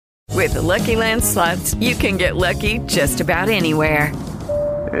With the Lucky Land Slots, you can get lucky just about anywhere.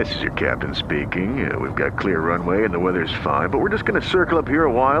 This is your captain speaking. We've got clear runway and the weather's fine, but we're just going to circle up here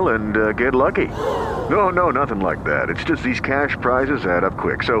a while and get lucky. No, nothing like that. It's just these cash prizes add up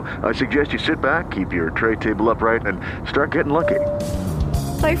quick. So I suggest you sit back, keep your tray table upright, and start getting lucky.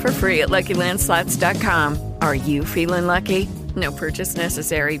 Play for free at LuckyLandSlots.com. Are you feeling lucky? No purchase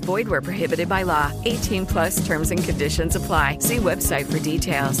necessary. Void where prohibited by law. 18 plus terms and conditions apply. See website for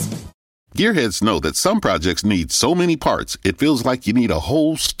details. Gearheads know that some projects need so many parts, it feels like you need a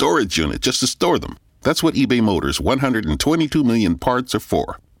whole storage unit just to store them. That's what eBay Motors' 122 million parts are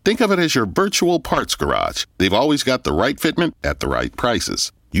for. Think of it as your virtual parts garage. They've always got the right fitment at the right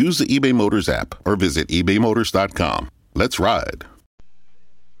prices. Use the eBay Motors app or visit ebaymotors.com. Let's ride.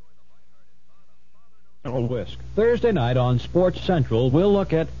 Whisk. Thursday night on Sports Central, we'll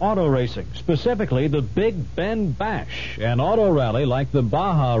look at auto racing, specifically the Big Bend Bash, an auto rally like the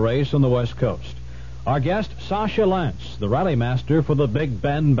Baja race on the West Coast. Our guest, Sasha Lance, the rally master for the Big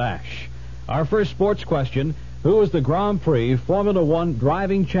Bend Bash. Our first sports question, who is the Grand Prix Formula One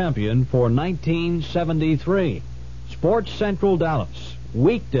driving champion for 1973? Sports Central Dallas,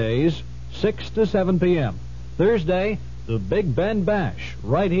 weekdays, 6 to 7 p.m. Thursday, the Big Bend Bash,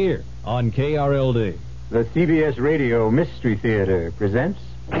 right here on KRLD. The CBS Radio Mystery Theater presents...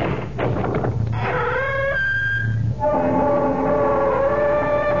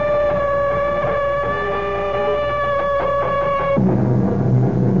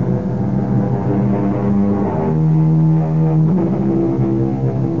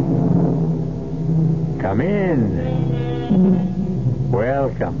 Come in.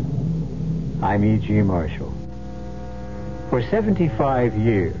 Welcome. I'm E.G. Marshall. For 75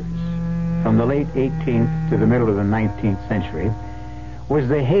 years, from the late 18th to the middle of the 19th century, was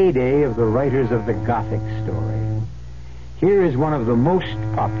the heyday of the writers of the Gothic story. Here is one of the most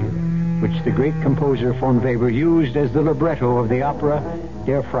popular, which the great composer von Weber used as the libretto of the opera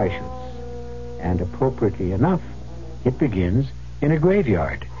Der Freischütz. And appropriately enough, it begins in a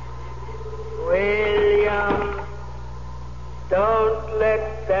graveyard. William, don't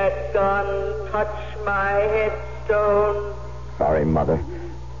let that gun touch my headstone. Sorry, Mother.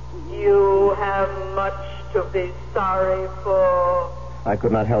 You have much to be sorry for. I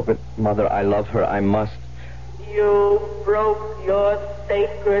could not help it. Mother, I love her. I must. You broke your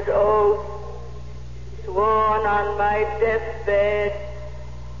sacred oath, sworn on my deathbed.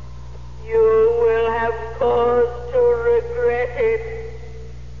 You will have cause to regret it,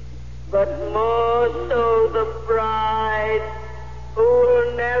 but more so the bride who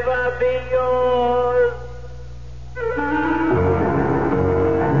will never be yours.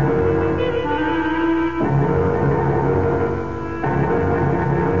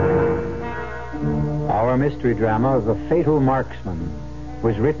 Our mystery drama, The Fatal Marksman,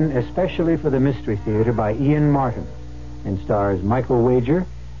 was written especially for the Mystery Theater by Ian Martin and stars Michael Wager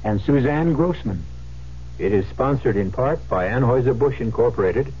and Suzanne Grossman. It is sponsored in part by Anheuser-Busch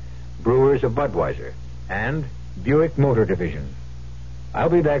Incorporated, Brewers of Budweiser, and Buick Motor Division. I'll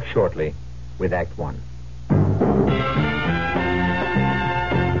be back shortly with Act One.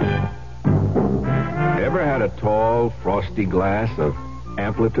 Ever had a tall, frosty glass of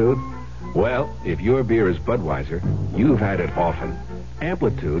Amplitude? Well, if your beer is Budweiser, you've had it often.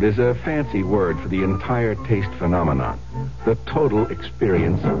 Amplitude is a fancy word for the entire taste phenomenon, the total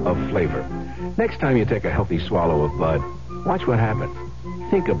experience of flavor. Next time you take a healthy swallow of Bud, watch what happens.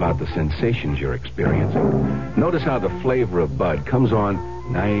 Think about the sensations you're experiencing. Notice how the flavor of Bud comes on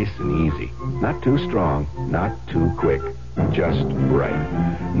nice and easy. Not too strong, not too quick, just right.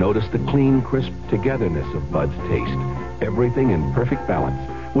 Notice the clean, crisp togetherness of Bud's taste. Everything in perfect balance,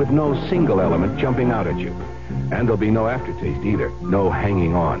 with no single element jumping out at you. And there'll be no aftertaste either, no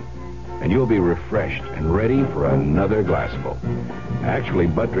hanging on. And you'll be refreshed and ready for another glassful. Actually,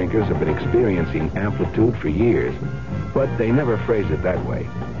 Bud drinkers have been experiencing Amplitude for years, but they never phrase it that way.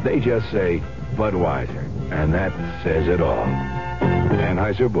 They just say Budweiser, and that says it all.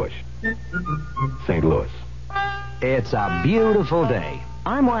 Anheuser-Busch, St. Louis. It's a beautiful day.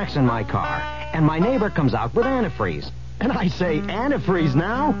 I'm waxing my car, and my neighbor comes out with antifreeze. And I say, antifreeze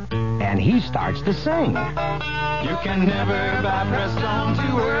now? And he starts to sing. You can never buy Prestone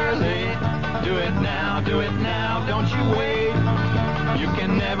too early. Do it now, don't you wait. You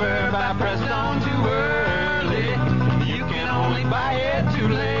can never buy Prestone too early. You can only buy it too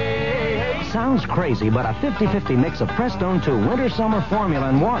late. Sounds crazy, but a 50-50 mix of Prestone 2 winter-summer formula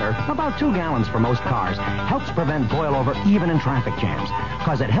and water, about 2 gallons for most cars, helps prevent boil-over even in traffic jams,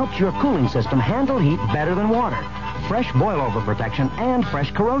 because it helps your cooling system handle heat better than water. fresh boilover protection and fresh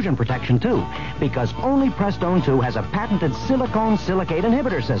corrosion protection, too. Because only Prestone 2 has a patented silicone silicate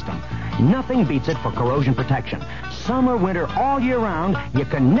inhibitor system. Nothing beats it for corrosion protection. Summer, winter, all year round, you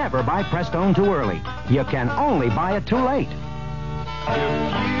can never buy Prestone too early. You can only buy it too late. If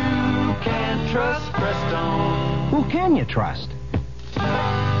you can't trust Prestone, Who can you trust?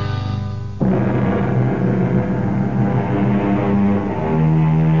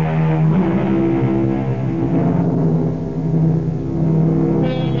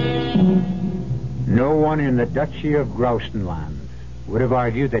 No one in the Duchy of Groustenland would have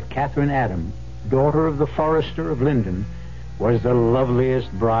argued that Catherine Adam, daughter of the Forester of Linden, was the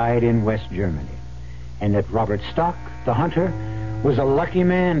loveliest bride in West Germany, and that Robert Stock, the hunter, was a lucky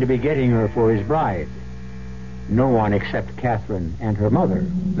man to be getting her for his bride. No one except Catherine and her mother,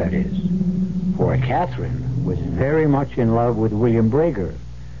 that is. For Catherine was very much in love with William Brager,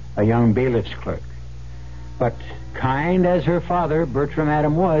 a young bailiff's clerk. But kind as her father, Bertram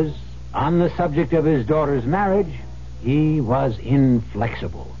Adam, was, on the subject of his daughter's marriage, he was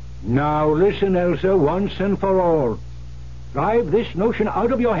inflexible. Now listen, Elsa, once and for all. Drive this notion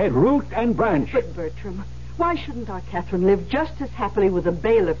out of your head, root and branch. But, Bertram, why shouldn't our Catherine live just as happily with a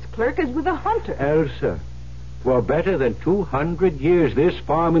bailiff's clerk as with a hunter? Elsa, for better than 200 years, this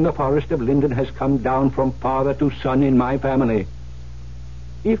farm in the forest of Linden has come down from father to son in my family.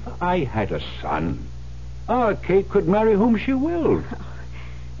 If I had a son, our Kate could marry whom she willed.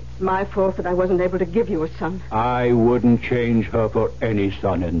 It's my fault that I wasn't able to give you a son. I wouldn't change her for any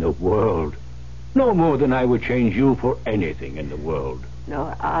son in the world. No more than I would change you for anything in the world.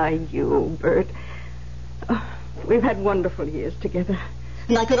 Nor you, Bert. We've had wonderful years together,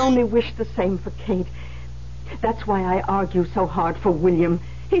 and I could only wish the same for Kate. That's why I argue so hard for William.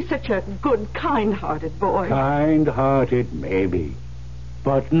 He's such a good, kind-hearted boy. Kind-hearted, maybe,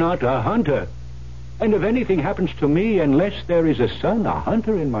 but not a hunter. And if anything happens to me, unless there is a son, a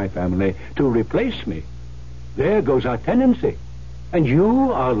hunter in my family, to replace me, there goes our tenancy. And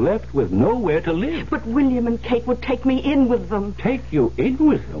you are left with nowhere to live. But William and Kate would take me in with them. Take you in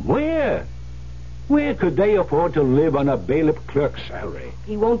with them? Where? Where could they afford to live on a bailiff clerk's salary?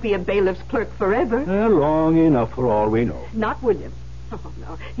 He won't be a bailiff's clerk forever. Long enough for all we know. Not William. Oh,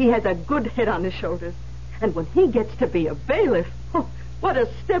 no. He has a good head on his shoulders. And when he gets to be a bailiff, what a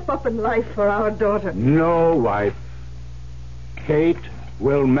step up in life for our daughter. No, wife. Kate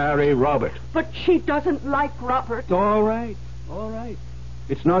will marry Robert. But she doesn't like Robert. All right.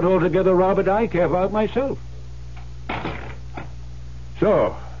 It's not altogether Robert I care about myself.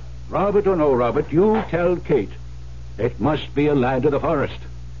 So, Robert or no Robert, you tell Kate it must be a lad of the forest.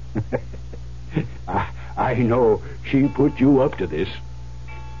 I know she put you up to this.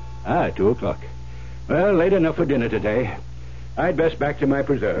 2:00. Well, late enough for dinner today. I'd best back to my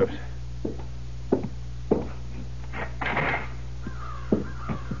preserves.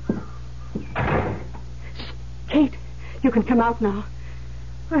 Kate, you can come out now.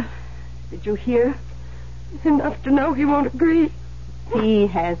 Well, did you hear? Enough to know he won't agree. He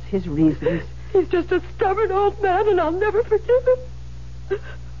has his reasons. He's just a stubborn old man, and I'll never forgive him.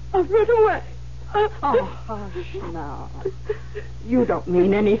 I'll run away. Oh, hush now. You don't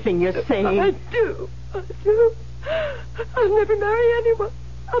mean anything you're saying. I do. I'll never marry anyone.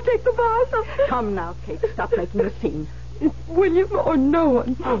 I'll take the vows. Come now, Kate. Stop making a scene. It's William or no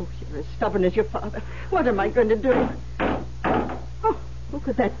one. Oh, you're as stubborn as your father. What am I going to do? Oh, who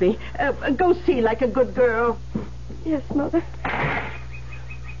could that be? Go see like a good girl. Yes, Mother.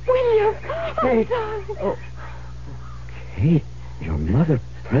 William! Kate. Oh, Oh, Kate, your mother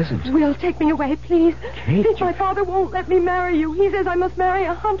present. Will, take me away, please. Kate, Please, my father won't let me marry you. He says I must marry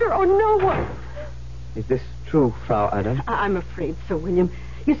a hunter or no one. Is this true, Frau Adam? I'm afraid so, William.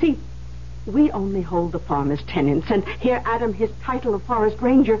 You see, we only hold the farm as tenants, and here Adam his title of forest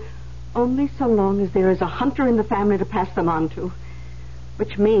ranger only so long as there is a hunter in the family to pass them on to.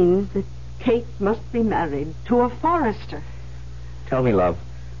 Which means that Kate must be married to a forester. Tell me, love,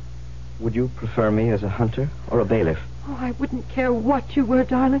 would you prefer me as a hunter or a bailiff? Oh, I wouldn't care what you were,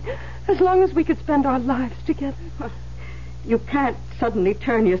 darling, as long as we could spend our lives together. You can't suddenly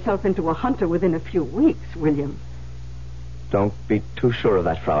turn yourself into a hunter within a few weeks, William. Don't be too sure of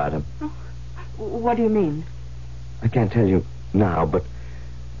that, Frau Adam. Oh, what do you mean? I can't tell you now, but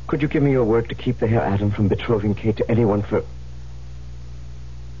could you give me your word to keep the Herr Adam from betrothing Kate to anyone for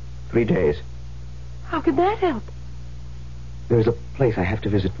 3 days? How could that help? There's a place I have to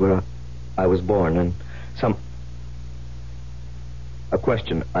visit where I was born, and a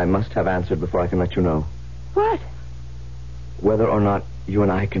question I must have answered before I can let you know. What? Whether or not you and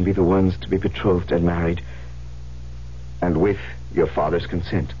I can be the ones to be betrothed and married, and with your father's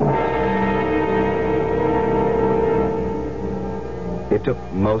consent. took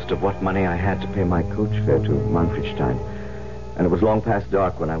most of what money I had to pay my coach fare to Manfredstein, and it was long past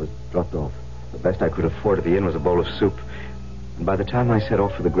dark when I was dropped off. The best I could afford at the inn was a bowl of soup, and by the time I set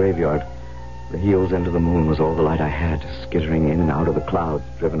off for the graveyard, the heel's end of the moon was all the light I had, skittering in and out of the clouds,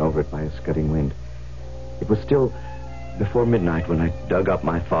 driven over it by a scudding wind. It was still before midnight when I dug up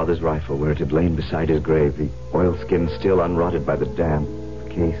my father's rifle where it had lain beside his grave, the oilskin still unrotted by the damp, the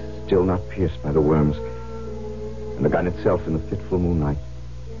case still not pierced by the worms, and the gun itself in the fitful moonlight,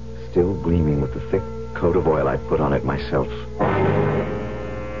 still gleaming with the thick coat of oil I'd put on it myself.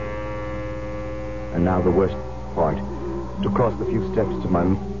 And now the worst part, to cross the few steps to my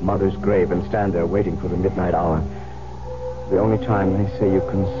mother's grave and stand there waiting for the midnight hour. The only time they say you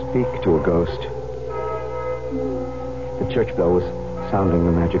can speak to a ghost. The church bell was sounding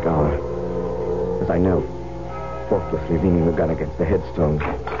the magic hour as I knelt, thoughtlessly leaning the gun against the headstone.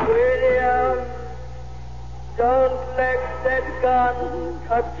 William, don't let that gun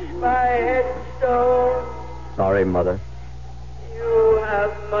touch my headstone. Sorry, Mother. You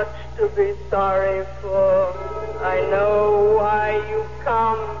have much to be sorry for. I know why you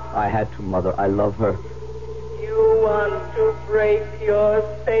come. I had to, Mother. I love her. You want to break your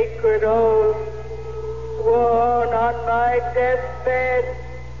sacred oath, sworn on my deathbed.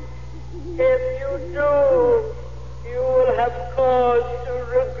 If you do, you will have cause to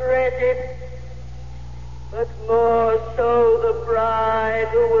regret it. But more so the bride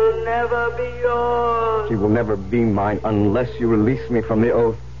who will never be yours. She will never be mine unless you release me from the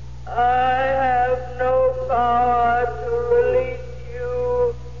oath. I have no power to release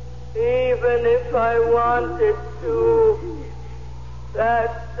you, even if I wanted to.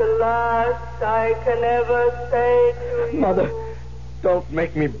 That's the last I can ever say to you. Mother, don't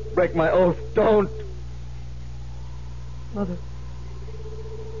make me break my oath. Don't. Mother,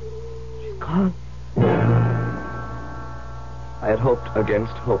 she's gone. I had hoped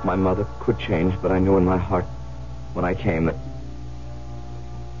against hope my mother could change, but I knew in my heart when I came that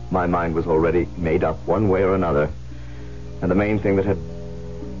my mind was already made up one way or another. And the main thing that had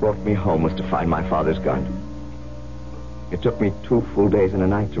brought me home was to find my father's gun. It took me 2 full days and a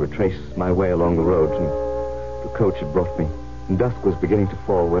night to retrace my way along the road, and the coach had brought me. And dusk was beginning to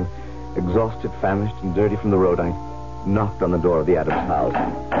fall when, exhausted, famished, and dirty from the road, I knocked on the door of the Adams house.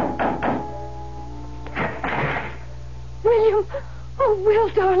 William! Oh, Will,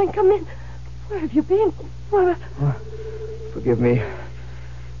 darling, come in. Where have you been? Where... Forgive me.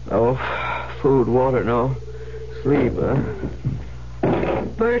 No food, water, no sleep,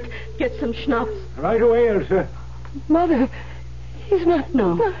 Bert, get some schnapps. Right away, Elsa. Mother, he's not...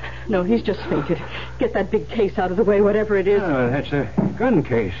 No, he's just fainted. Get that big case out of the way, whatever it is. Oh, that's a gun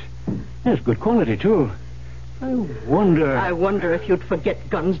case. That's good quality, too. I wonder if you'd forget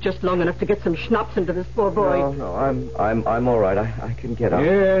guns just long enough to get some schnapps into this poor boy. No, I'm all right. I can get up.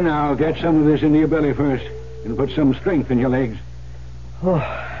 Yeah, now, get some of this into your belly first, and put some strength in your legs. Oh,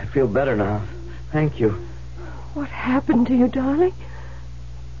 I feel better now. Thank you. What happened to you, darling?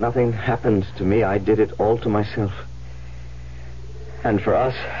 Nothing happened to me. I did it all to myself. And for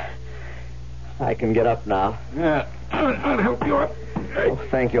us, I can get up now. Yeah, I'll help you up. Oh,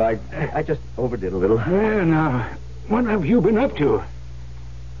 thank you. I just overdid a little. Well, now, what have you been up to?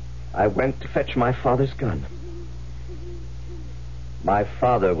 I went to fetch my father's gun. My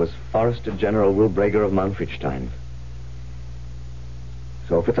father was Forester General Wilbrager of Manfredstein.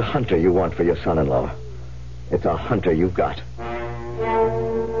 So if it's a hunter you want for your son-in-law, it's a hunter you've got.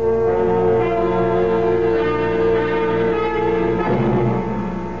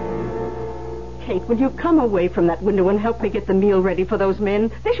 Kate, will you come away from that window and help me get the meal ready for those men?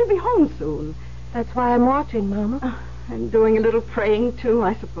 They should be home soon. That's why I'm watching, Mama. And doing a little praying, too,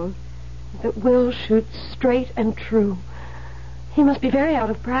 I suppose. That Will shoots straight and true. He must be very out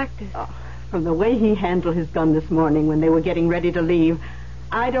of practice. Oh, from the way he handled his gun this morning when they were getting ready to leave,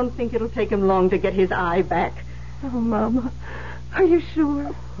 I don't think it'll take him long to get his eye back. Oh, Mama, are you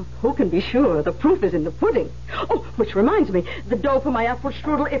sure? Who can be sure? The proof is in the pudding. Oh, which reminds me, the dough for my apple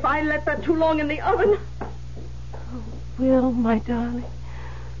strudel, if I let that too long in the oven... Oh, Will, my darling,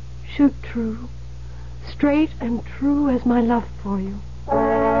 shoot true. Straight and true as my love for you.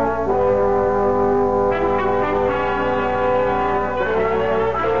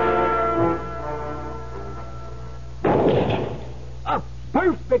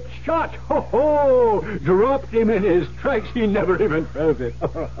 Perfect shot! Ho! Dropped him in his tracks. He never even felt it.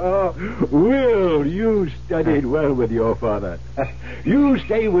 Will, you studied well with your father. You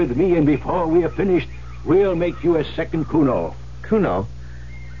stay with me, and before we have finished, we'll make you a second Kuno. Kuno?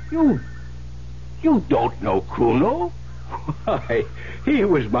 You don't know Kuno? Why, he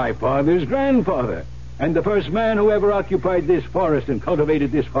was my father's grandfather. and the first man who ever occupied this forest and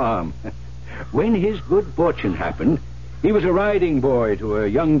cultivated this farm. When his good fortune happened, he was a riding boy to a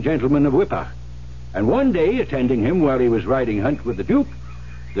young gentleman of Whippach. And one day, attending him while he was riding hunt with the Duke,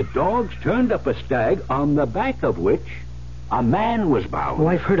 the dogs turned up a stag on the back of which a man was bound. Oh,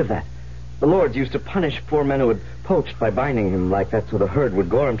 I've heard of that. The lords used to punish poor men who had poached by binding him like that so the herd would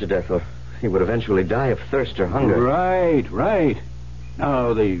gore him to death, or he would eventually die of thirst or hunger. Right.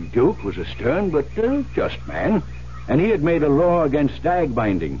 Now, the Duke was a stern but just man, and he had made a law against stag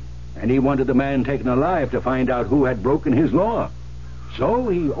binding, and he wanted the man taken alive to find out who had broken his law. So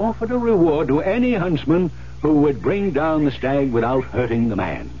he offered a reward to any huntsman who would bring down the stag without hurting the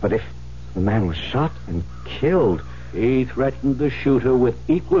man. But if the man was shot and killed... He threatened the shooter with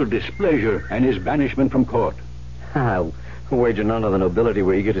equal displeasure and his banishment from court. I'll wager none of the nobility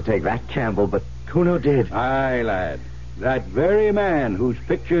were eager to take that gamble, but Kuno did. Aye, lad. That very man whose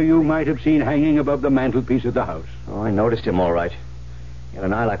picture you might have seen hanging above the mantelpiece of the house. Oh, I noticed him all right. He had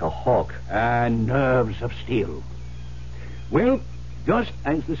an eye like a hawk. And nerves of steel. Well, just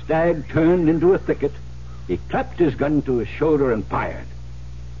as the stag turned into a thicket, he clapped his gun to his shoulder and fired.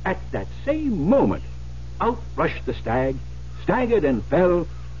 At that same moment, out rushed the stag, staggered and fell,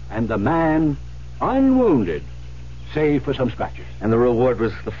 and the man, unwounded, save for some scratches. And the reward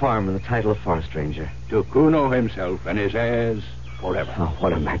was the farm and the title of forest ranger. To Kuno himself and his heirs forever. Oh,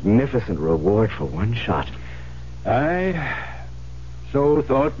 what a magnificent reward for one shot. Aye, so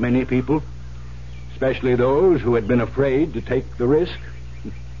thought many people, especially those who had been afraid to take the risk.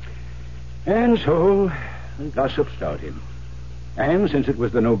 And so the gossip started. And since it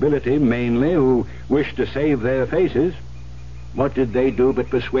was the nobility mainly who wished to save their faces, what did they do but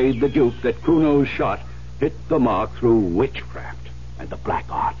persuade the Duke that Kuno's shot hit the mark through witchcraft and the black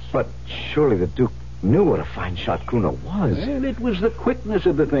arts? But surely the Duke knew what a fine shot Kuno was. Well, it was the quickness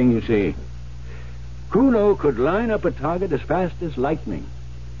of the thing, you see. Kuno could line up a target as fast as lightning,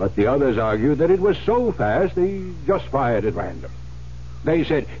 but the others argued that it was so fast he just fired at random. They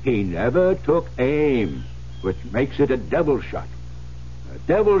said he never took aim, which makes it a devil shot. A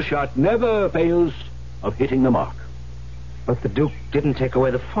devil shot never fails of hitting the mark. But the Duke didn't take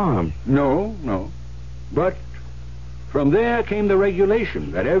away the farm. No. But from there came the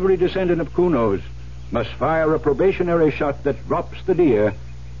regulation that every descendant of Kuno's must fire a probationary shot that drops the deer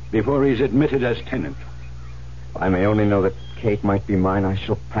before he's admitted as tenant. If I may only know that Kate might be mine, I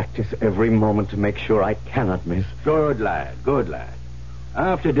shall practice every moment to make sure I cannot miss. Good lad.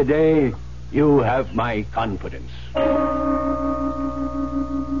 After today, you have my confidence.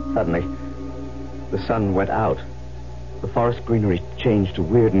 Suddenly, the sun went out. The forest greenery changed to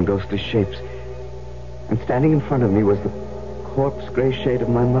weird and ghostly shapes. And standing in front of me was the corpse-gray shade of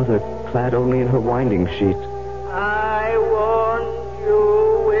my mother, clad only in her winding sheet. I want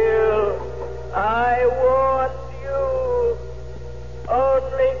you, Will. I want you.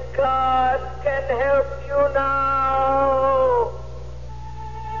 Only God can help you now.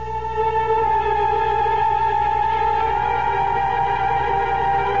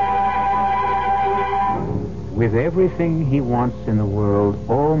 With everything he wants in the world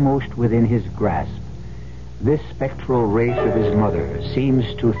almost within his grasp, this spectral race of his mother seems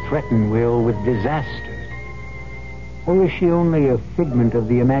to threaten Will with disaster. Or is she only a figment of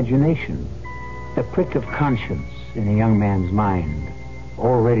the imagination, the prick of conscience in a young man's mind,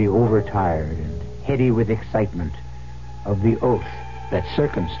 already overtired and heady with excitement of the oath that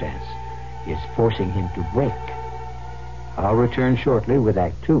circumstance is forcing him to break? I'll return shortly with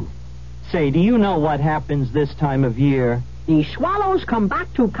Act 2. Say, do you know what happens this time of year? The swallows come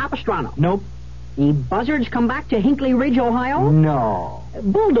back to Capistrano. Nope. The buzzards come back to Hinkley Ridge, Ohio. No.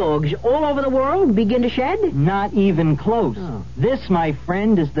 Bulldogs all over the world begin to shed. Not even close. Oh. This, my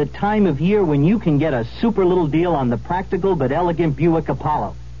friend, is the time of year when you can get a super little deal on the practical but elegant Buick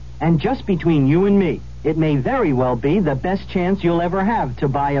Apollo. And just between you and me, it may very well be the best chance you'll ever have to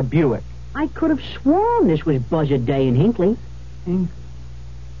buy a Buick. I could have sworn this was Buzzard Day in Hinkley.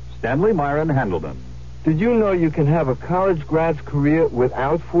 Stanley Myron Handelman. Did you know you can have a college grad's career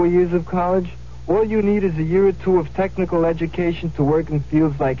without 4 years of college? All you need is a year or two of technical education to work in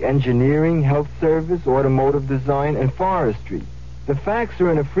fields like engineering, health service, automotive design, and forestry. The facts are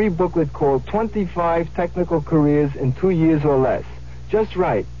in a free booklet called 25 Technical Careers in 2 years or less. Just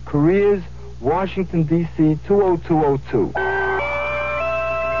right. Careers, Washington, D.C., 20202.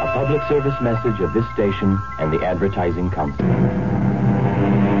 A public service message of this station and the Advertising Company.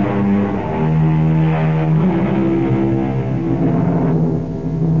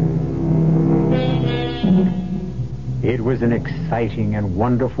 It was an exciting and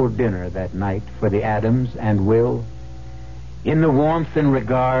wonderful dinner that night for the Adams and Will. In the warmth and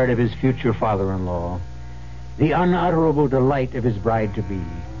regard of his future father-in-law, the unutterable delight of his bride-to-be,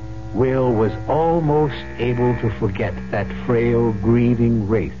 Will was almost able to forget that frail, grieving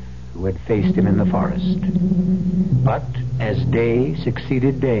wraith who had faced him in the forest. But as day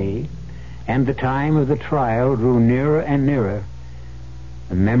succeeded day, and the time of the trial drew nearer and nearer,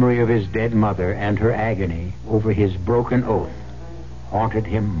 the memory of his dead mother and her agony over his broken oath haunted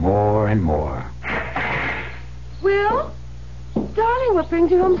him more and more. Will? Darling, what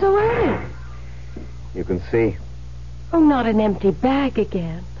brings you home so early? You can see. Oh, not an empty bag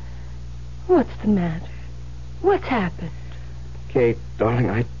again. What's the matter? What's happened? Kate, darling,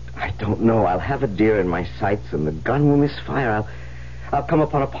 I don't know. I'll have a deer in my sights and the gun will misfire. I'll come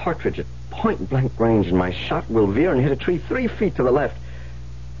upon a partridge at point-blank range and my shot will veer and hit a tree 3 feet to the left.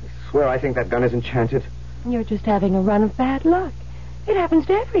 I swear I think that gun is enchanted. You're just having a run of bad luck. It happens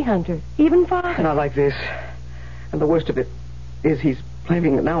to every hunter, even Father. Not like this. And the worst of it is he's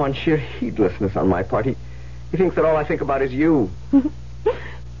blaming it now on sheer heedlessness on my part. He thinks that all I think about is you.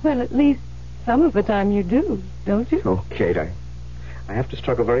 Well, at least some of the time you do, don't you? Oh, Kate, I have to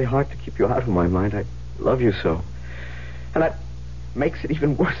struggle very hard to keep you out of my mind. I love you so. And that makes it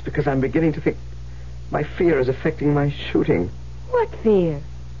even worse because I'm beginning to think my fear is affecting my shooting. What fear?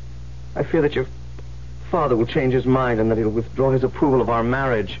 I fear that your father will change his mind and that he'll withdraw his approval of our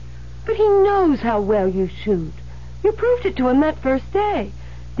marriage. But he knows how well you shoot. You proved it to him that first day.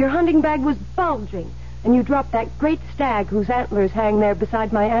 Your hunting bag was bulging, and you dropped that great stag whose antlers hang there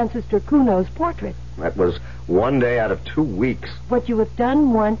beside my ancestor Kuno's portrait. That was 1 day out of 2 weeks. What you have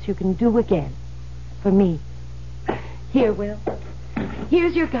done once, you can do again. For me. Here, Will.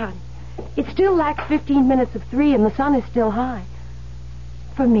 Here's your gun. It still lacks 15 minutes of 3, and the sun is still high.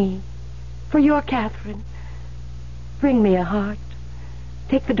 For me. For your Catherine. Bring me a heart.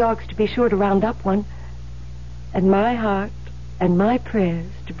 Take the dogs to be sure to round up one. And my heart and my prayers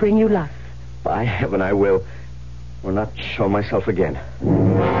to bring you luck. By heaven, I will. Or not show myself again.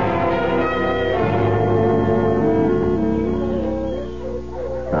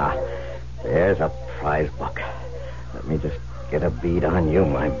 Ah, there's a prize buck. Let me just get a bead on you,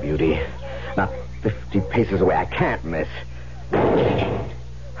 my beauty. Not 50 paces away. I can't miss.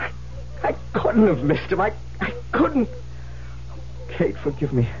 I couldn't have missed him. I couldn't. Kate,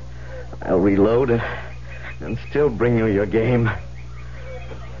 forgive me. I'll reload and still bring you your game.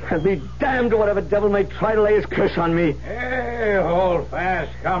 And be damned to whatever devil may try to lay his curse on me. Hey, hold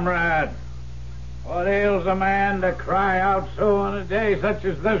fast, comrade. What ails a man to cry out so on a day such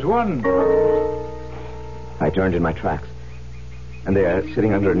as this one? I turned in my tracks. And there,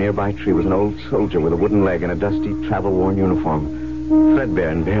 sitting under a nearby tree, was an old soldier with a wooden leg and a dusty, travel-worn uniform. Threadbare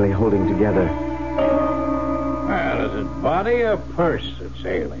and barely holding together. Well, is it body or purse that's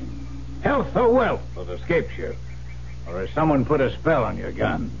ailing? Health or wealth that escapes you? Or has someone put a spell on your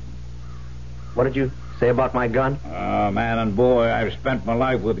gun? What did you say about my gun? Oh, man and boy, I've spent my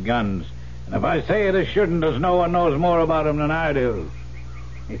life with guns. And if I say it as shouldn't, as no one knows more about them than I do.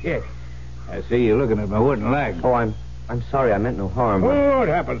 I see you looking at my wooden leg. Oh, I'm sorry. I meant no harm. Oh, it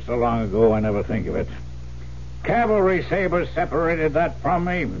happened so long ago, I never think of it. Cavalry sabers separated that from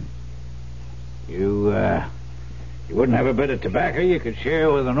me. You wouldn't have a bit of tobacco you could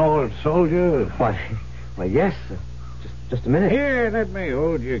share with an old soldier? Why, yes. Just a minute. Here, let me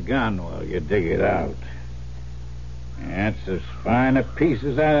hold your gun while you dig it out. That's as fine a piece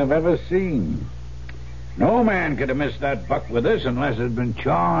as I have ever seen. No man could have missed that buck with this unless it had been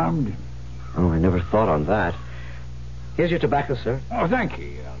charmed. Oh, I never thought on that. Here's your tobacco, sir. Oh, thank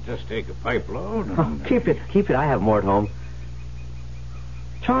you. I'll just take a pipe load. And, keep it. I have more at home.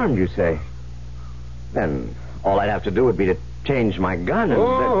 Charmed, you say? Then all I'd have to do would be to change my gun and...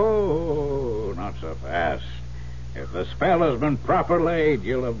 Oh, not so fast. If the spell has been proper laid,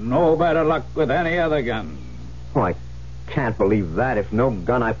 you'll have no better luck with any other gun. Oh, I can't believe that. If no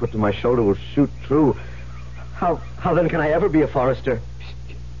gun I put to my shoulder will shoot true, how then can I ever be a forester?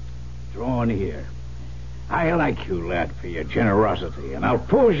 Draw near. I like you, lad, for your generosity, and I'll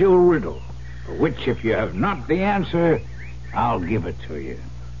pose you a riddle, for which, if you have not the answer, I'll give it to you.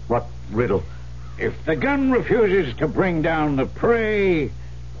 What riddle? If the gun refuses to bring down the prey,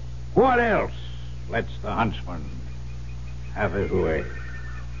 what else lets the huntsman have his way?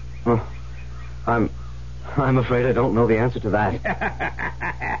 Oh, I'm afraid I don't know the answer to that.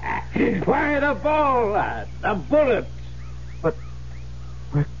 Why, the ball, lad, the bullet. But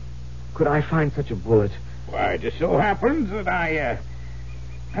where could I find such a bullet? Why, it just so happens that I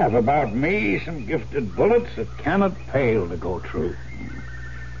have about me some gifted bullets that cannot fail to go true.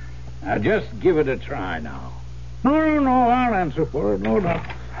 Now, just give it a try now. No, I'll answer for it, no doubt.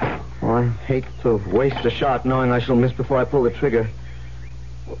 Oh, Oh, I hate to waste a shot knowing I shall miss before I pull the trigger.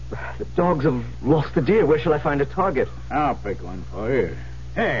 The dogs have lost the deer. Where shall I find a target? I'll pick one for you.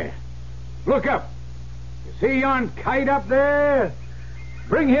 Hey, look up. You see yon kite up there?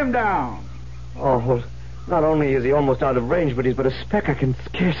 Bring him down. Oh, well, not only is he almost out of range, but he's but a speck. I can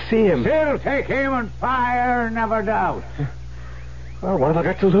scarce see him. Still take him and fire, never doubt. Well, what have I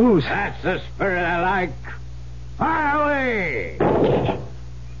got to lose? That's the spirit I like. Fire away!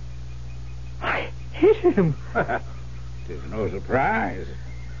 I hit him. 'Tis no surprise.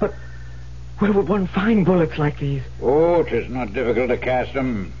 But where would one find bullets like these? Oh, 'tis not difficult to cast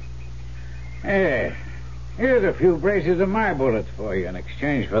them. Hey, here's a few braces of my bullets for you in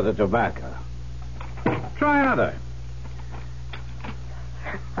exchange for the tobacco. Try another.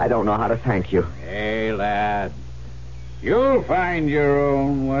 I don't know how to thank you. Hey, lad. You'll find your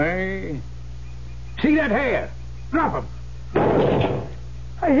own way. See that hare? Drop him.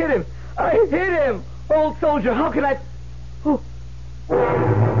 I hit him. I hit him. Old soldier, how could I... Oh.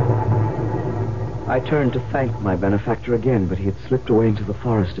 I turned to thank my benefactor again, but he had slipped away into the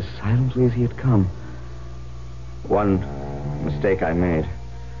forest as silently as he had come. One mistake I made.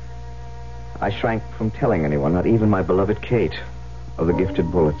 I shrank from telling anyone, not even my beloved Kate, of the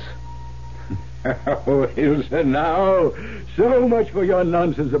gifted bullets. Oh, Ilse, now. So much for your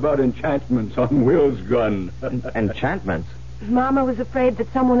nonsense about enchantments on Will's gun. Enchantments? Mama was afraid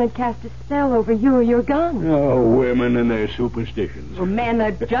that someone had cast a spell over you or your gun. Oh, women and their superstitions. Well, men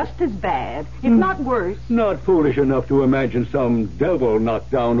are just as bad, if not worse. Not foolish enough to imagine some devil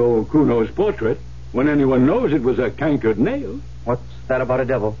knocked down old Kuno's portrait when anyone knows it was a cankered nail. What's that about a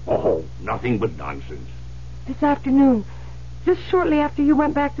devil? Oh, nothing but nonsense. This afternoon, just shortly after you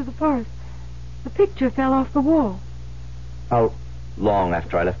went back to the forest, the picture fell off the wall. How long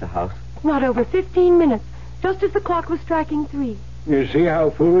after I left the house? Not over 15 minutes, just as the clock was striking 3. You see how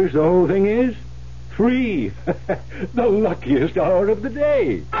foolish the whole thing is? 3. The luckiest hour of the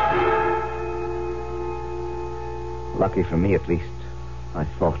day. Lucky for me, at least, I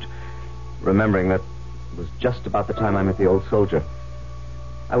thought, remembering that it was just about the time I met the old soldier.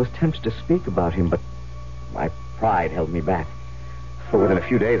 I was tempted to speak about him, but my pride held me back. For within a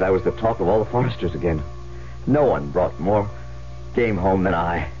few days, I was the talk of all the foresters again. No one brought more game home than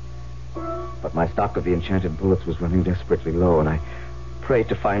I. But my stock of the enchanted bullets was running desperately low, and I prayed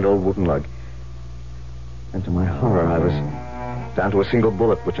to find old Woodenlug. And to my horror, I was down to a single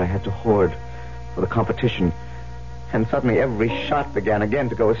bullet, which I had to hoard for the competition. And suddenly every shot began again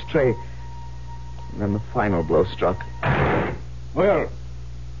to go astray. And then the final blow struck. Will,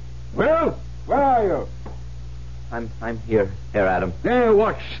 where are you? I'm here, Herr Adam. Now,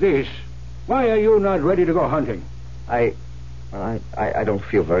 watch this. Why are you not ready to go hunting? I don't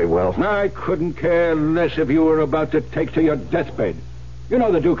feel very well. I couldn't care less if you were about to take to your deathbed. You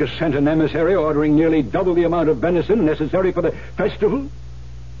know the Duke has sent an emissary ordering nearly double the amount of venison necessary for the festival.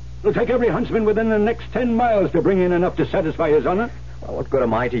 It'll take every huntsman within the next 10 miles to bring in enough to satisfy his honor. Well, what good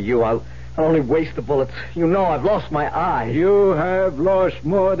am I to you? I'll only waste the bullets. You know I've lost my eye. You have lost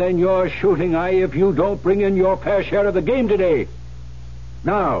more than your shooting eye if you don't bring in your fair share of the game today.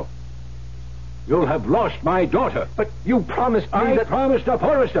 Now, you'll have lost my daughter. But you promised me I promised a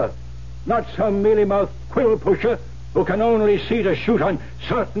forester, not some mealy-mouthed quill pusher who can only see to shoot on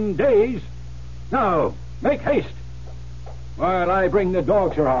certain days. Now, make haste while I bring the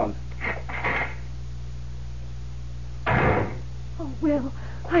dogs around. Oh, Will,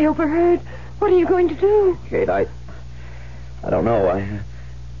 I overheard. What are you going to do? Kate, I don't know.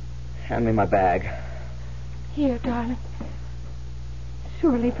 Hand me my bag. Here, darling.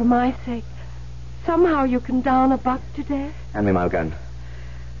 Surely for my sake, somehow you can down a buck to death. Hand me my gun.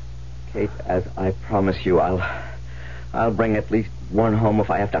 Kate, as I promise you, I'll bring at least one home if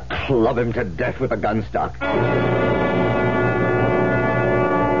I have to club him to death with a gun stock.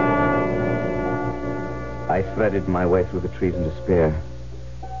 I threaded my way through the trees in despair.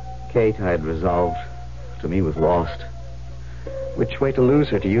 Kate, I had resolved, to me was lost. Which way to lose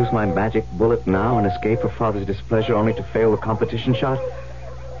her? To use my magic bullet now and escape her father's displeasure only to fail the competition shot?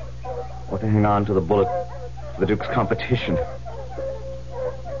 Or to hang on to the bullet for the Duke's competition?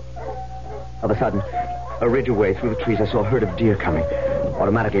 Of a sudden, a ridge away through the trees, I saw a herd of deer coming.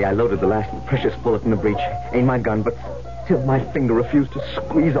 Automatically, I loaded the last precious bullet in the breech, aimed my gun, but still my finger refused to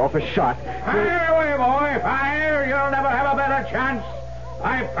squeeze off a shot. Fire away, boy, fire! You'll never have a better chance.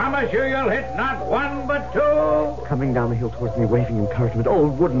 I promise you'll hit not one but 2. Coming down the hill towards me, waving encouragement,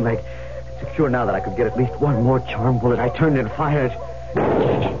 old Woodenleg. Secure now that I could get at least one more charm bullet, I turned and fired.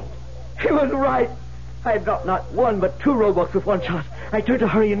 He was right. I had got not one but 2 roebucks with one shot. I turned to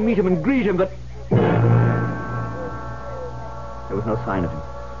hurry and meet him and greet him, but there was no sign of him.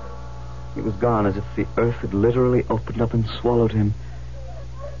 He was gone as if the earth had literally opened up and swallowed him.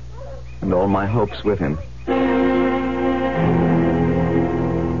 And all my hopes with him.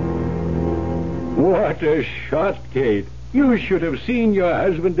 What a shot, Kate. You should have seen your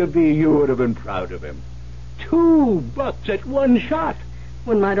husband-to-be. You would have been proud of him. $2 at one shot.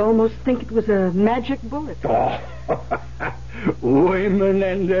 One might almost think it was a magic bullet. Oh, women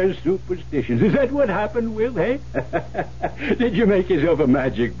and their superstitions. Is that what happened, Will, eh? Did you make yourself a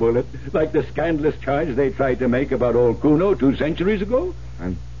magic bullet, like the scandalous charge they tried to make about old Kuno 2 centuries ago?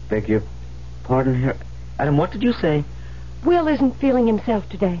 I beg your pardon here. Adam, what did you say? Will isn't feeling himself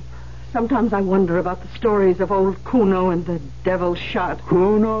today. Sometimes I wonder about the stories of old Kuno and the devil's shot.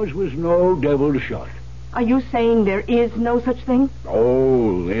 Kuno's was no devil's shot. Are you saying there is no such thing?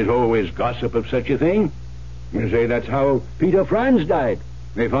 Oh, there's always gossip of such a thing. You say that's how Peter Franz died.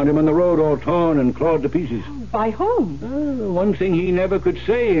 They found him on the road all torn and clawed to pieces. By whom? One thing he never could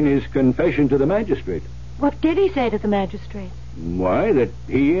say in his confession to the magistrate. What did he say to the magistrate? Why, that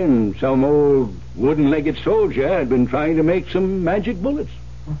he and some old wooden-legged soldier had been trying to make some magic bullets.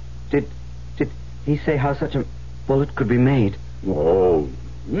 Did he say how such a bullet could be made? Oh,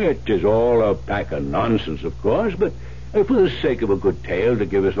 it is all a pack of nonsense, of course, but for the sake of a good tale to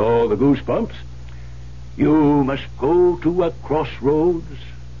give us all the goosebumps, you must go to a crossroads,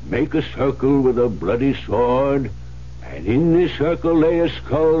 make a circle with a bloody sword, and in this circle lay a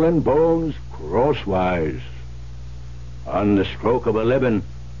skull and bones crosswise. On the stroke of 11,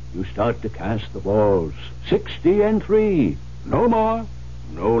 you start to cast the balls. 60 and 3. No more,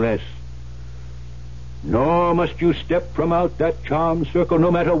 no less. Nor must you step from out that charmed circle, no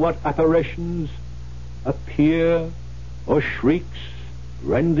matter what apparitions appear, or shrieks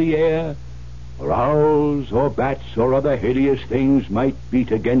rend the air, or owls or bats or other hideous things might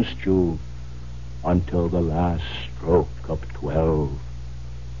beat against you, until the last stroke of 12.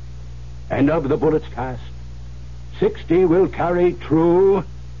 And of the bullets cast, 60 will carry true,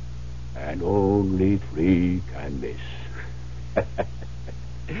 and only 3 can miss.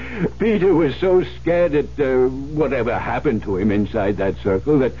 Peter was so scared at whatever happened to him inside that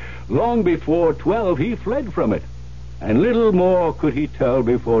circle that long before 12 he fled from it. And little more could he tell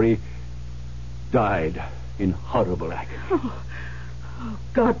before he died in horrible agony. Oh,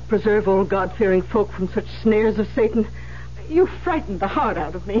 God preserve all God-fearing folk from such snares of Satan. You frightened the heart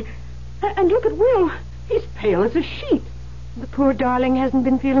out of me. And look at Will. He's pale as a sheet. The poor darling hasn't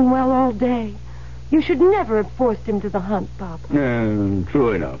been feeling well all day. You should never have forced him to the hunt, Papa.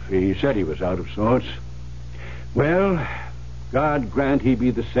 True enough. He said he was out of sorts. Well, God grant he be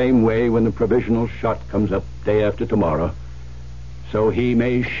the same way when the provisional shot comes up day after tomorrow, so he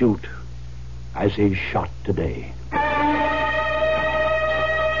may shoot as he shot today.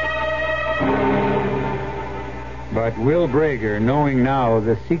 But Will Brager, knowing now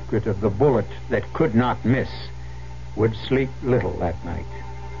the secret of the bullet that could not miss, would sleep little that night.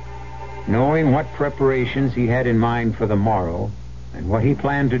 Knowing what preparations he had in mind for the morrow and what he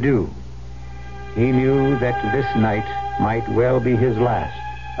planned to do, he knew that this night might well be his last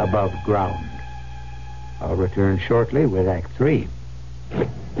above ground. I'll return shortly with Act 3.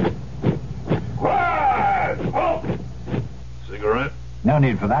 Cigarette? No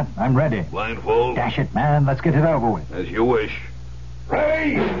need for that. I'm ready. Blindfold? Dash it, man. Let's get it over with. As you wish.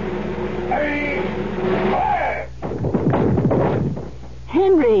 Ready? Ready? Fire!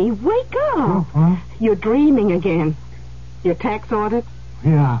 Henry, wake up. Huh? You're dreaming again. Your tax audit?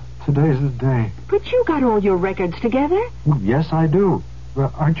 Yeah, today's the day. But you got all your records together. Well, yes, I do.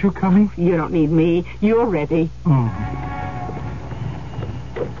 Aren't you coming? You don't need me. You're ready. Oh.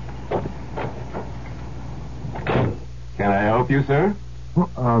 Can I help you, sir?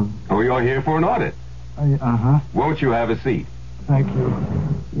 Well, you're here for an audit. Uh-huh. Won't you have a seat? Thank you.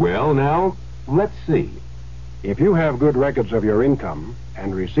 Well, now, let's see. If you have good records of your income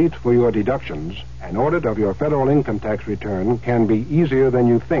and receipts for your deductions, an audit of your federal income tax return can be easier than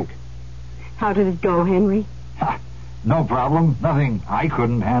you think. How did it go, Henry? No problem. Nothing I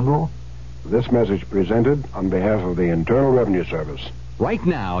couldn't handle. This message presented on behalf of the Internal Revenue Service. Right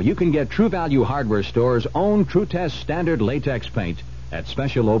now, you can get True Value Hardware Store's own True Test Standard Latex paint at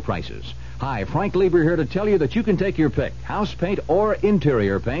special low prices. Hi, Frank Lieber here to tell you that you can take your pick, house paint or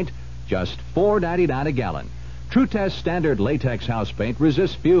interior paint, just $4.99 a gallon. True Test Standard Latex House Paint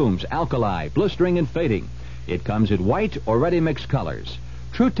resists fumes, alkali, blistering, and fading. It comes in white or ready-mix colors.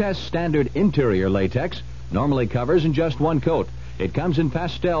 True Test Standard Interior Latex normally covers in just one coat. It comes in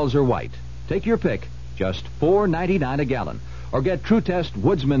pastels or white. Take your pick, just $4.99 a gallon. Or get True Test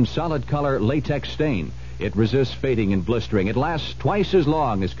Woodsman Solid Color Latex Stain. It resists fading and blistering. It lasts twice as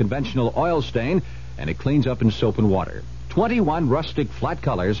long as conventional oil stain, and it cleans up in soap and water. 21 rustic flat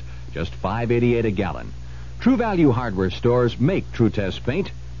colors, just $5.88 a gallon. True Value hardware stores make True Test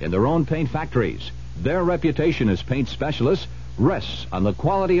paint in their own paint factories. Their reputation as paint specialists rests on the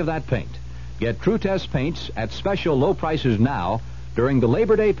quality of that paint. Get True Test paints at special low prices now during the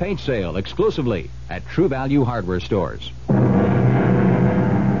Labor Day paint sale exclusively at True Value hardware stores.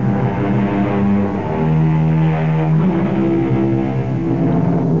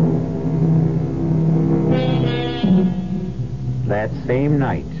 That same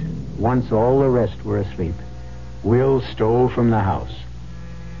night, once all the rest were asleep, Will stole from the house.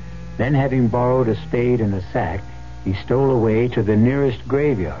 Then, having borrowed a spade and a sack, he stole away to the nearest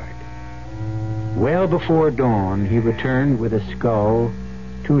graveyard. Well before dawn, he returned with a skull,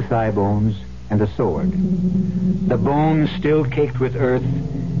 2 thigh bones, and a sword. The bones still caked with earth,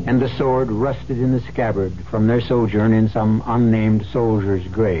 and the sword rusted in the scabbard from their sojourn in some unnamed soldier's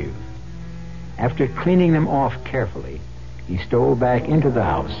grave. After cleaning them off carefully, he stole back into the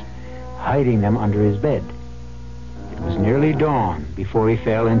house, hiding them under his bed. It was nearly dawn before he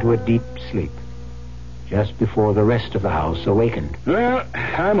fell into a deep sleep, just before the rest of the house awakened. Well,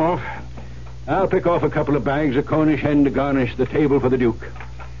 I'm off. I'll pick off a couple of bags of Cornish hen to garnish the table for the Duke.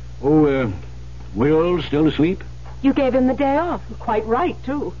 Oh, Will still asleep? You gave him the day off. Quite right,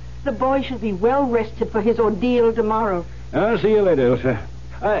 too. The boy should be well rested for his ordeal tomorrow. I'll see you later, Elsa.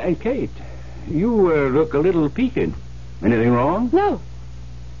 And Kate, you look a little peaked. Anything wrong?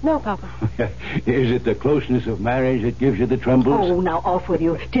 No, Papa. Is it the closeness of marriage that gives you the trembles? Oh, now off with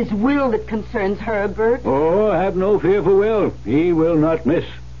you. 'Tis Will that concerns her, Bert. Oh, have no fear for Will. He will not miss.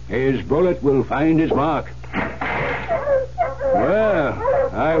 His bullet will find his mark. Well,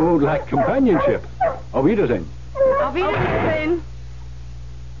 I won't lack companionship. Auf Wiedersehen. Auf Wiedersehen.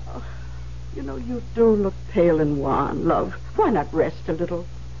 Oh, you know, you do look pale and wan, love. Why not rest a little?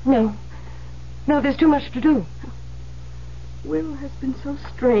 No, there's too much to do. Will has been so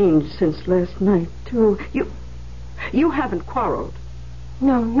strange since last night, too. You haven't quarreled.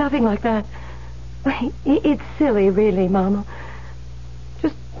 No, nothing like that. It's silly, really, Mama.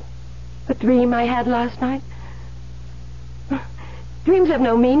 Just a dream I had last night. Dreams have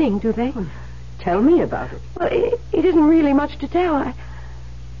no meaning, do they? Tell me about it. Well, it isn't really much to tell.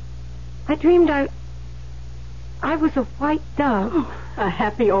 I dreamed I was a white dove. Oh, a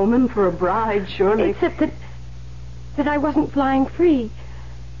happy omen for a bride, surely. Except that I wasn't flying free.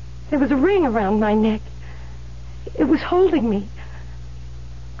 There was a ring around my neck. It was holding me.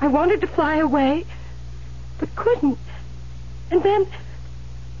 I wanted to fly away, but couldn't. And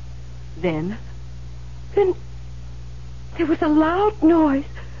then there was a loud noise,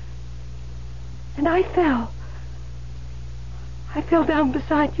 and I fell. I fell down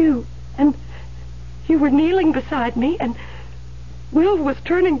beside you, and you were kneeling beside me, and Will was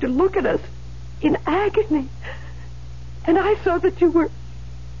turning to look at us in agony. And I saw that you were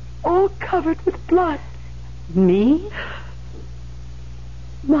all covered with blood. Me?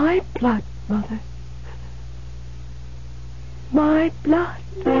 My blood, Mother. My blood.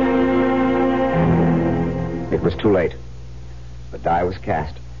 It was too late. The die was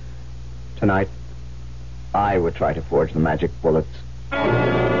cast. Tonight, I would try to forge the magic bullets.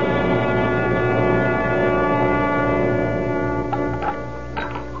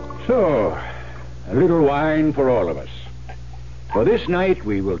 So, a little wine for all of us. For this night,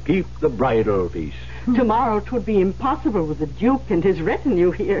 we will keep the bridal feast. Tomorrow 'twould be impossible with the Duke and his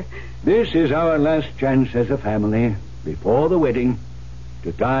retinue here. This is our last chance as a family, before the wedding,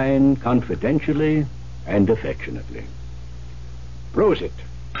 to dine confidentially and affectionately. Prosit.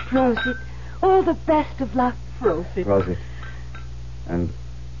 Prosit. All the best of luck. Prosit. Rosie. And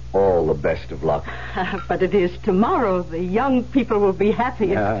all the best of luck. But it is tomorrow. The young people will be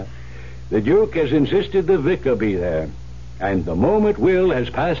happiest. The Duke has insisted the vicar be there. And the moment Will has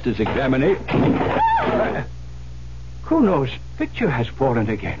passed his examination... Kuno's picture has fallen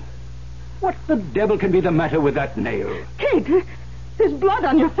again. What the devil can be the matter with that nail? Kate, there's blood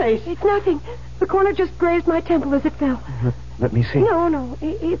on your face. It's nothing. The corner just grazed my temple as it fell. Let me see. No.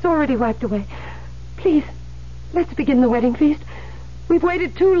 It's already wiped away. Please, let's begin the wedding feast. We've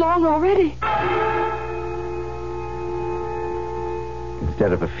waited too long already.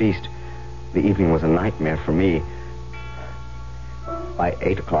 Instead of a feast, the evening was a nightmare for me. By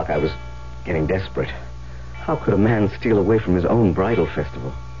 8 o'clock, I was getting desperate. How could a man steal away from his own bridal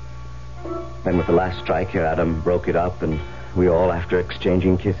festival? Then with the last strike here, Adam broke it up, and we all, after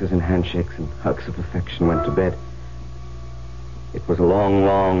exchanging kisses and handshakes and hugs of affection, went to bed. It was a long,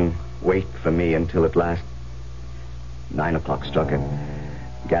 long wait for me until at last 9 o'clock struck, and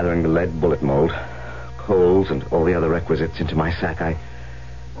gathering the lead bullet mold, coals, and all the other requisites into my sack, I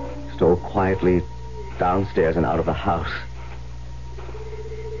stole quietly downstairs and out of the house.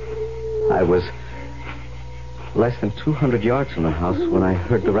 I was less than 200 yards from the house when I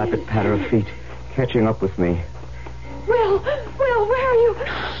heard the rapid patter of feet catching up with me. Will, where are you?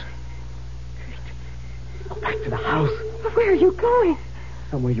 Go back to the house. Where are you going?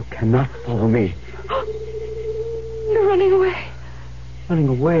 Somewhere you cannot follow me. You're running away. Running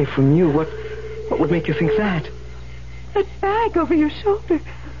away from you? What would make you think that? That bag over your shoulder.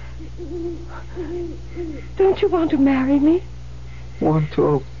 Don't you want to marry me? Want to?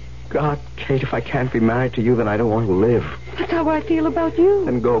 Oh, God, Kate, if I can't be married to you, then I don't want to live. That's how I feel about you.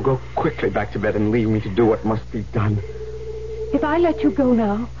 Then go quickly back to bed and leave me to do what must be done. If I let you go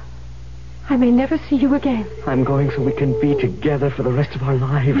now, I may never see you again. I'm going so we can be together for the rest of our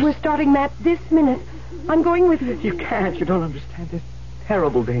lives. We're starting that this minute. I'm going with you. You can't. You don't understand. There's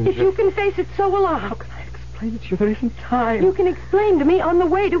terrible danger. If you can face it, so will I. How can I explain it to you? There isn't time. You can explain to me on the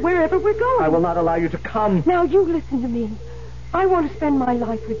way to wherever we're going. I will not allow you to come. Now, you listen to me. I want to spend my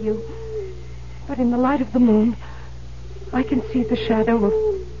life with you. But in the light of the moon, I can see the shadow of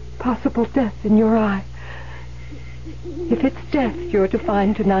possible death in your eye. If it's death you're to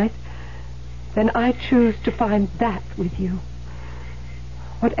find tonight, then I choose to find that with you.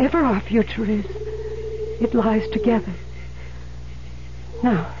 Whatever our future is, it lies together.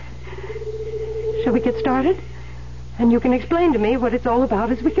 Now, shall we get started? And you can explain to me what it's all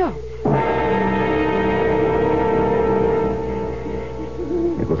about as we go.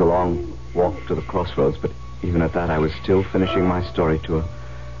 It was a long walk to the crossroads, but even at that I was still finishing my story to a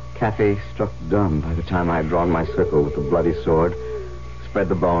Kathy struck dumb by the time I had drawn my circle with the bloody sword, spread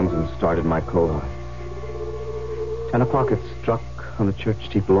the bones, and started my cohort. 10 o'clock had struck on the church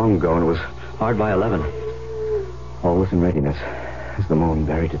steeple long ago, and it was hard by 11. All was in readiness as the moon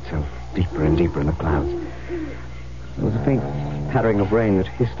buried itself deeper and deeper in the clouds. There was a faint pattering of rain that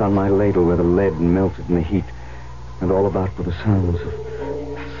hissed on my ladle where the lead melted in the heat, and all about were the sounds of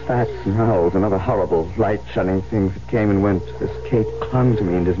bats and owls and other horrible, light-shunning things that came and went as Kate clung to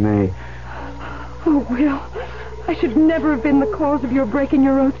me in dismay. Oh, Will, I should never have been the cause of your breaking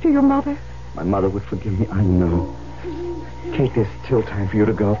your oath to your mother. My mother would forgive me, I know. Kate, there's still time for you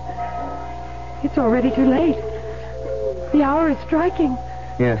to go. It's already too late. The hour is striking.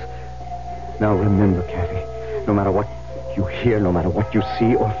 Yes. Now remember, Kathy, no matter what you hear, no matter what you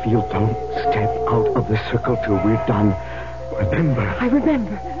see or feel, don't step out of the circle till we're done. Remember. I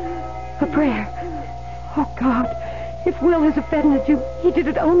remember. A prayer. Oh, God, if Will has offended you, he did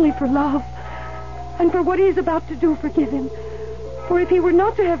it only for love. And for what he is about to do, forgive him. For if he were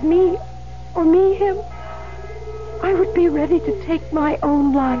not to have me, or me him, I would be ready to take my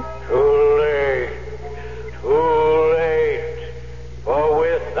own life. Too late. Too late. For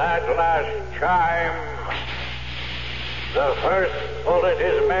with that last chime, the first bullet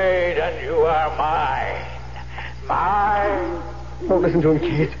is made and you are mine. Mine. Don't listen to him,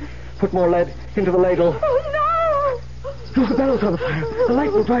 Kate. Put more lead into the ladle. Oh, no! The bellow's on the fire. The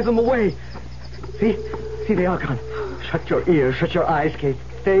light will drive them away. See, they are gone. Shut your ears, shut your eyes, Kate.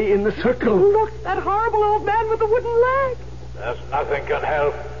 Stay in the circle. Look, that horrible old man with the wooden leg. There's nothing can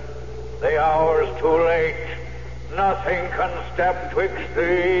help. The hour's too late. Nothing can step twixt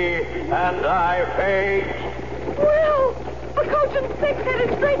thee and thy fate. Will! The coach and six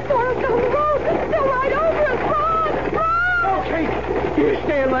headed straight for us down the road. They'll ride over us. Run! Run! Oh, Kate! You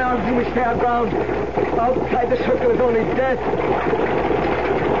stay in my arms and we stay our ground. Outside the circle is only death.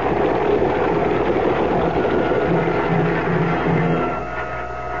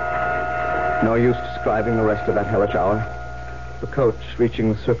 No use describing the rest of that hellish hour. The coach,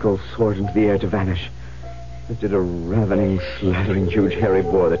 reaching the circle, soared into the air to vanish. It did a ravening, slattering, huge, hairy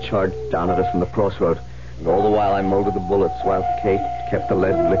boar that charged down at us from the crossroad. And all the while I molded the bullets while Kate kept the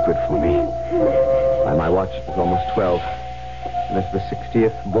lead liquid for me. By my watch, it was almost 12. And as the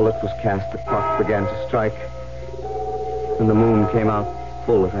 60th bullet was cast, the clock began to strike. And the moon came out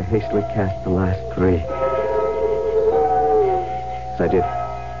full as I hastily cast the last 3. As I did,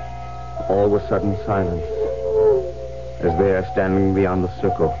 all was sudden silence. As there, standing beyond the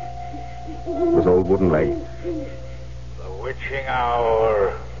circle, was old Wooden Leg. The witching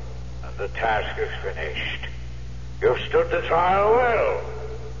hour, and the task is finished. You've stood the trial well.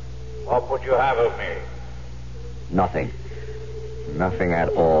 What would you have of me? Nothing. Nothing at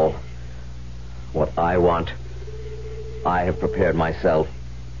all. What I want, I have prepared myself.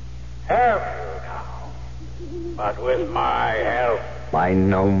 Have you now? But with my help. By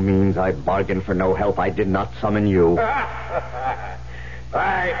no means. I bargained for no help. I did not summon you. By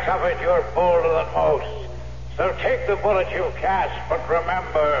Tuffet, you're bolder than most. So take the bullet you've cast, but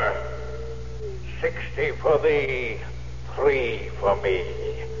remember, 60 for thee, 3 for me.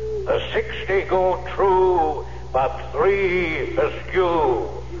 The 60 go true, but 3 askew.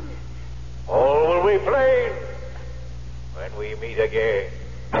 All will be plain when we meet again.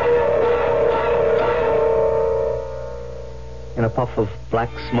 In a puff of black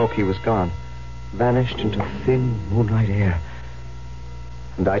smoke, he was gone, vanished into thin moonlight air.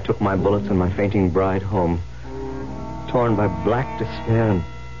 And I took my bullets and my fainting bride home, torn by black despair and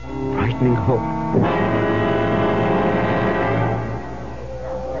brightening hope.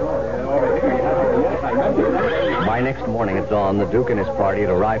 By next morning at dawn, the Duke and his party had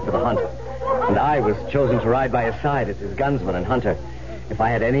arrived for the hunt, and I was chosen to ride by his side as his gunsman and hunter. If I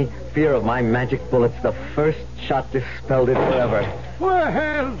had any fear of my magic bullets, the first shot dispelled it forever.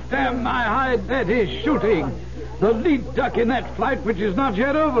 Well, damn my hide, that is shooting. The lead duck in that flight which is not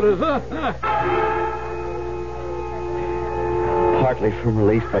yet over, sir. Partly from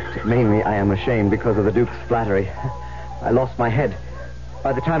relief, but mainly I am ashamed because of the Duke's flattery. I lost my head.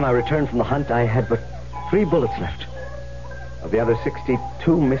 By the time I returned from the hunt, I had but 3 bullets left. Of the other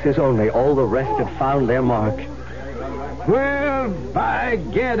 62 misses only. All the rest had found their mark. Well, by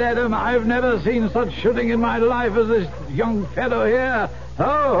gad, Adam, I've never seen such shooting in my life as this young fellow here.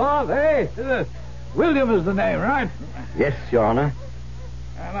 Oh, hey. William is the name, right? Yes, Your Honor.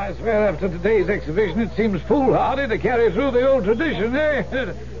 And I swear after today's exhibition it seems foolhardy to carry through the old tradition, eh?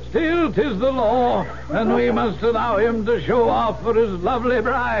 Still, 'tis the law, and we must allow him to show off for his lovely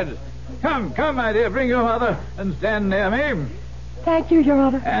bride. Come, my dear, bring your mother and stand near me. Thank you, Your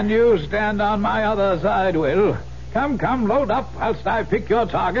Honor. And you stand on my other side, Will. Come, load up whilst I pick your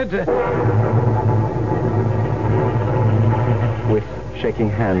target. With shaking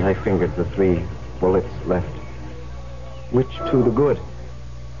hand, I fingered the 3 bullets left. Which 2 the good,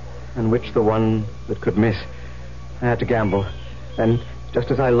 and which the one that could miss. I had to gamble. And just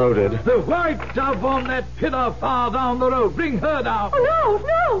as I loaded... The white dove on that pillar far down the road. Bring her down. Oh,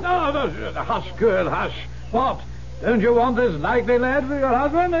 no. No, hush, girl, hush. What? Don't you want this likely lad for your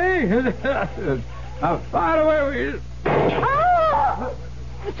husband, eh? Now, fire away with you. Ah!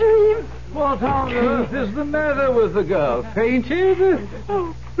 A dream. What on earth is the matter with the girl? Fainted?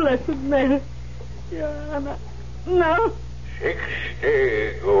 Oh, blessed Mary. Your Honor. No.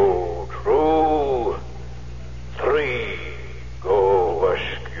 60 go true, 3 go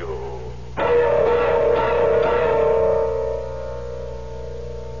askew.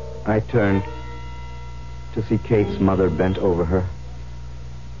 I turned to see Kate's mother bent over her,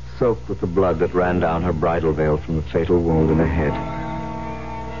 soaked with the blood that ran down her bridal veil from the fatal wound in her head.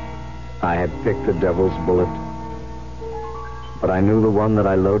 I had picked the devil's bullet, but I knew the one that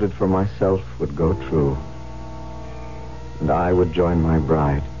I loaded for myself would go true, and I would join my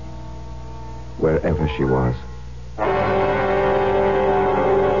bride wherever she was.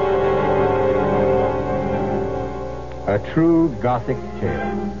 A true Gothic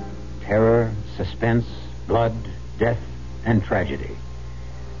tale. Terror, suspense, blood, death, and tragedy.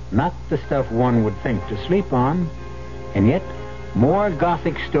 Not the stuff one would think to sleep on, and yet more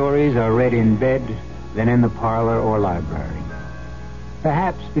Gothic stories are read in bed than in the parlor or library.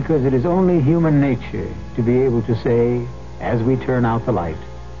 Perhaps because it is only human nature to be able to say, as we turn out the light,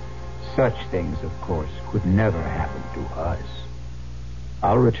 such things, of course, could never happen to us.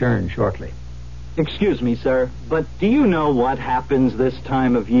 I'll return shortly. Excuse me, sir, but do you know what happens this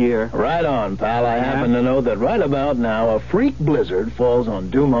time of year? Right on, pal. I happen to know that right about now a freak blizzard falls on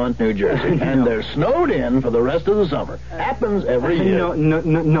Dumont, New Jersey, and they're snowed in for the rest of the summer. Happens every year.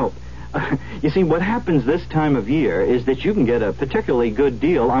 No. You see, what happens this time of year is that you can get a particularly good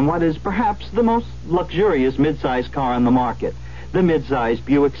deal on what is perhaps the most luxurious mid-size car on the market, the mid-size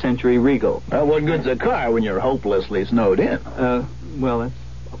Buick Century Regal. Well, what good's a car when you're hopelessly snowed in? Well, that's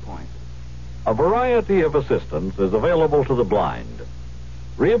a point. A variety of assistance is available to the blind.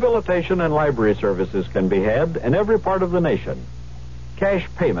 Rehabilitation and library services can be had in every part of the nation. Cash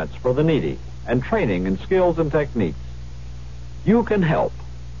payments for the needy and training in skills and techniques. You can help.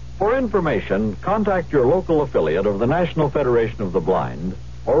 For information, contact your local affiliate of the National Federation of the Blind,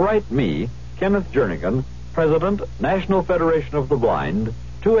 or write me, Kenneth Jernigan, President, National Federation of the Blind,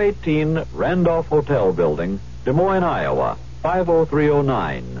 218 Randolph Hotel Building, Des Moines, Iowa,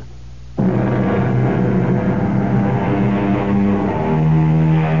 50309.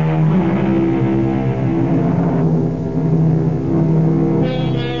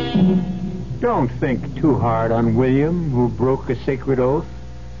 Don't think too hard on William, who broke a sacred oath,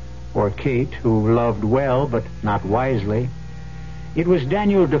 or Kate, who loved well but not wisely. It was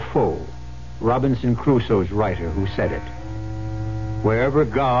Daniel Defoe, Robinson Crusoe's writer, who said it. Wherever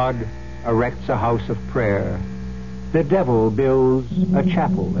God erects a house of prayer, the devil builds a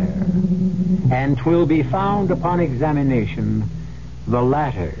chapel there, and 'twill be found upon examination the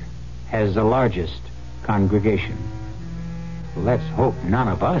latter has the largest congregation. Let's hope none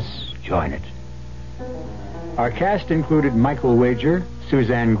of us join it. Our cast included Michael Wager,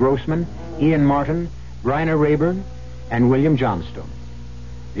 Suzanne Grossman, Ian Martin, Bryna Rayburn, and William Johnstone.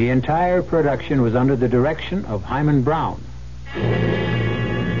 The entire production was under the direction of Hyman Brown.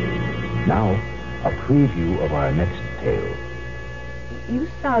 Now, a preview of our next tale. You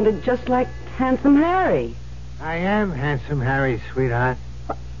sounded just like Handsome Harry. I am Handsome Harry, sweetheart.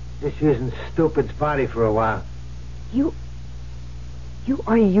 Just using Stupid's body for a while. You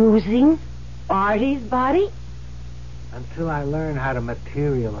are using Artie's body? Until I learn how to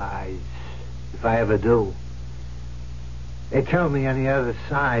materialize, if I ever do. They tell me on the other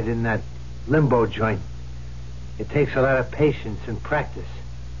side, in that limbo joint, it takes a lot of patience and practice.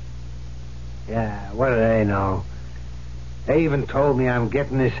 Yeah, what do they know? They even told me I'm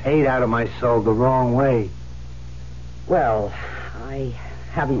getting this hate out of my soul the wrong way. Well, I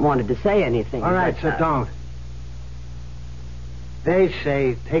haven't wanted to say anything. All right, but, so don't. They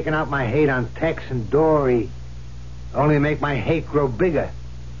say taking out my hate on Tex and Dory only make my hate grow bigger.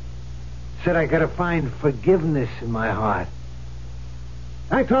 Said I gotta find forgiveness in my heart.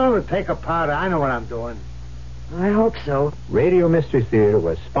 I told them to take a powder. I know what I'm doing. I hope so. Radio Mystery Theater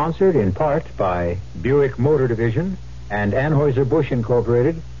was sponsored in part by Buick Motor Division and Anheuser-Busch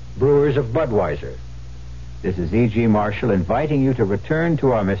Incorporated, Brewers of Budweiser. This is E.G. Marshall inviting you to return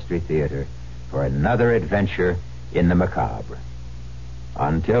to our Mystery Theater for another adventure in the macabre.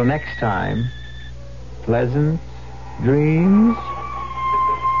 Until next time, pleasant dreams.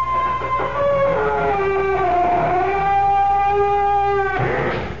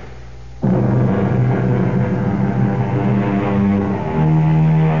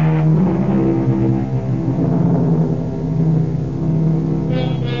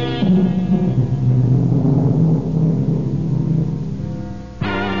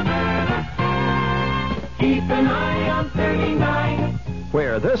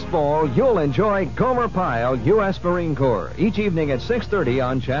 This fall, you'll enjoy Gomer Pyle, U.S. Marine Corps, each evening at 6:30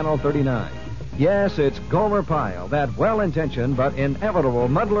 on Channel 39. Yes, it's Gomer Pyle, that well-intentioned but inevitable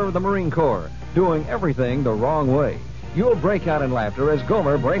muddler of the Marine Corps, doing everything the wrong way. You'll break out in laughter as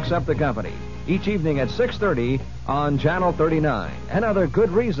Gomer breaks up the company, each evening at 6:30 on Channel 39. Another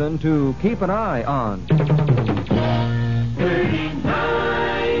good reason to keep an eye on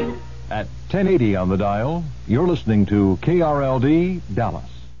 39. At 1080 on the dial, you're listening to KRLD Dallas.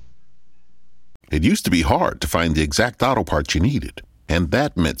 It used to be hard to find the exact auto parts you needed, and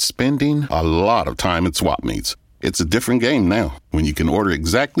that meant spending a lot of time at swap meets. It's a different game now when you can order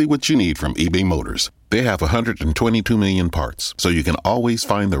exactly what you need from eBay Motors. They have 122 million parts, so you can always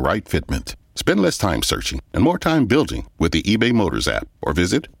find the right fitment. Spend less time searching and more time building with the eBay Motors app or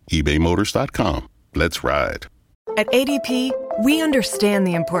visit ebaymotors.com. Let's ride. At ADP, we understand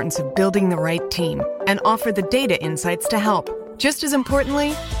the importance of building the right team and offer the data insights to help. Just as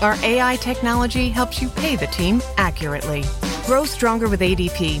importantly, our AI technology helps you pay the team accurately. Grow stronger with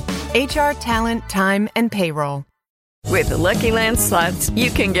ADP. HR, talent, time, and payroll. With the Lucky Land Slots, you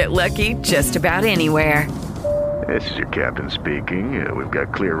can get lucky just about anywhere. This is your captain speaking. We've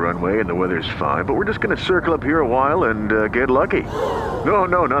got clear runway and the weather's fine, but we're just going to circle up here a while and get lucky.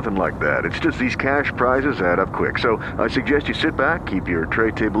 No, nothing like that. It's just these cash prizes add up quick. So I suggest you sit back, keep your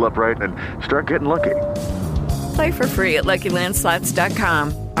tray table upright, and start getting lucky. Play for free at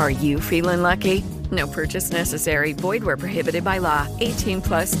LuckyLandSlots.com. Are you feeling lucky? No purchase necessary. Void where prohibited by law.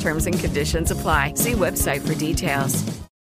 18+ terms and conditions apply. See website for details.